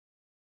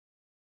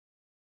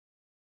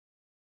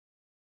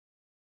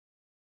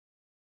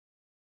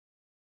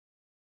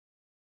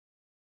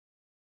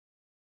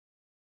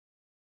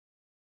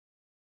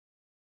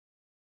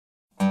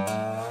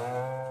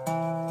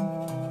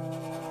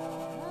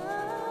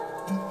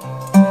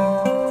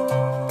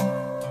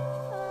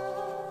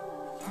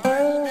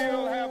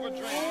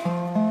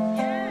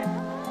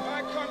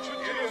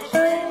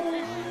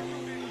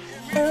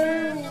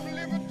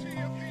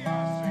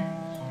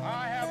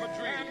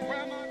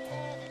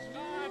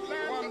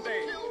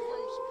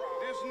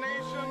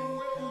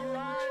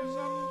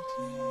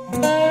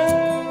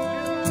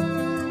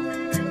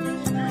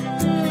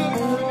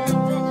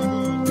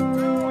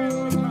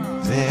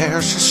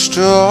There's a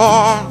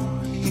story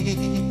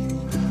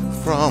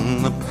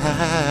from the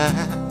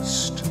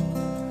past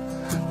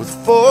with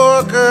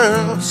 4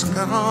 girls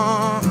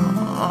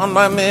gone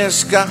by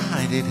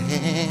misguided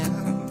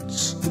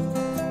hands.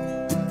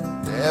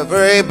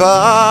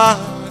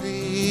 Everybody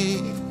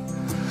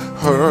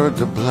heard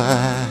the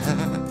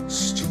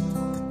blast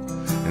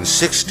in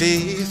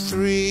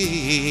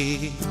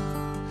 '63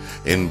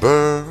 in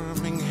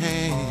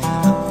Birmingham.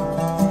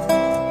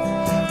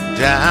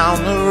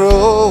 Down the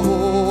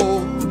road,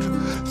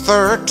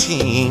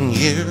 13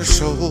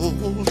 years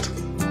old,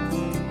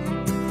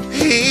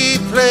 he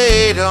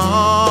played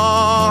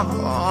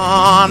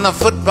on the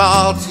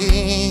football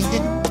team.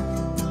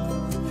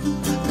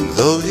 And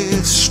though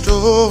his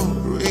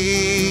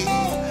story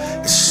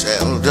is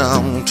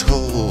seldom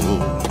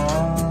told,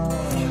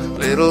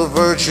 little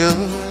Virgil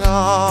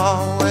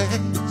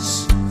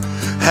always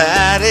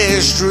had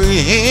his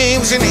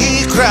dreams, and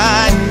he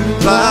cried,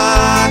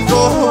 black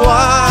or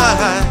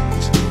white,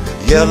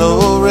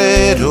 yellow,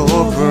 red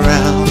or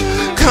brown,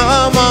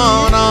 come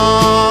on,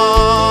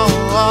 all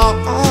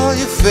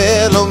you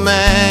fellow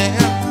man,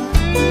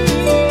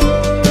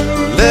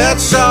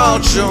 let's all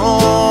join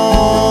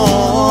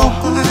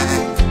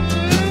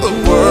the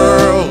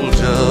world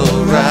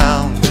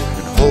around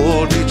and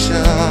hold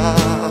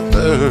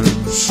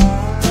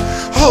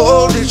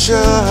each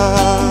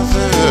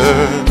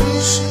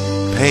other's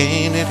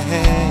painted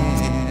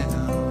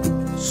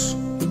hands.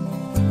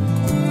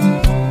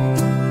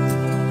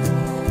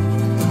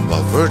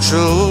 While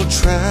Virgil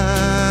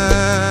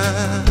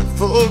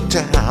traveled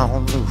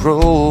down the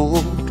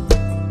road,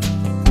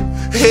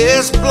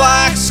 his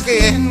black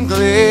skin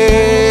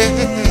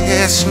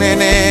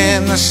glistening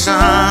in the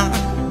sun,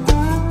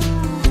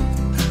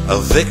 a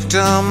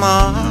victim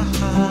of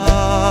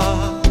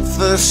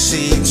the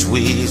seeds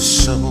we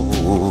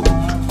sowed,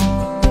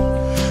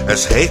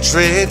 as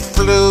hatred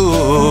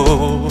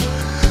flew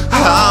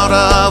out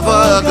of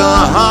a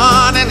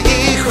gun, and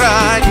he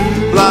cried,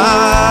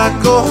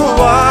 black or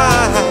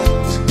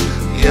white,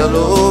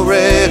 yellow,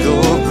 red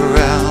or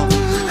brown,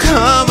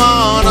 come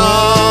on,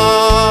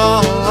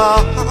 all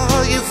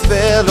you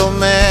fellow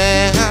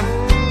man,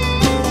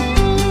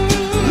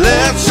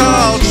 let's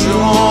all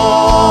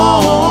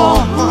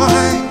join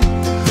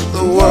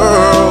the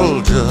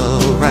world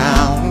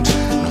around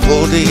and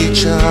hold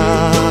each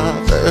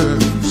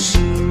other's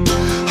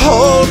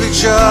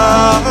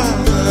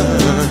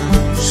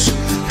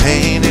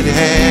painted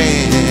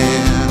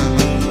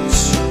hands.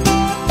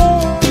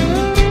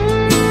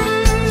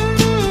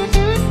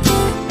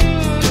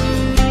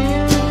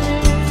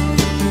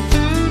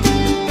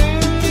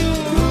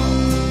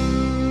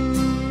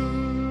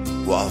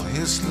 While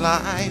his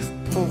life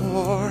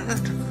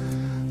poured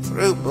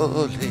through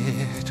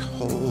bullet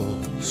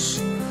holes,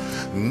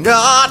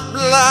 not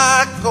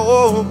black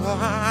or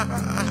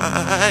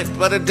white,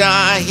 but a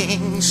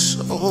dying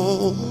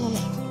soul,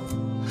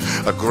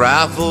 a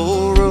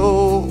gravel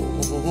road,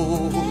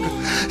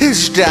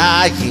 his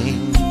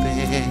dying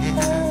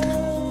bed,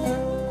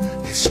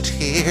 his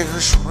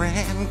tears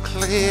ran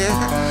clear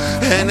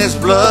and his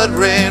blood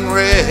ran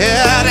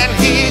red, and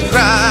he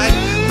cried,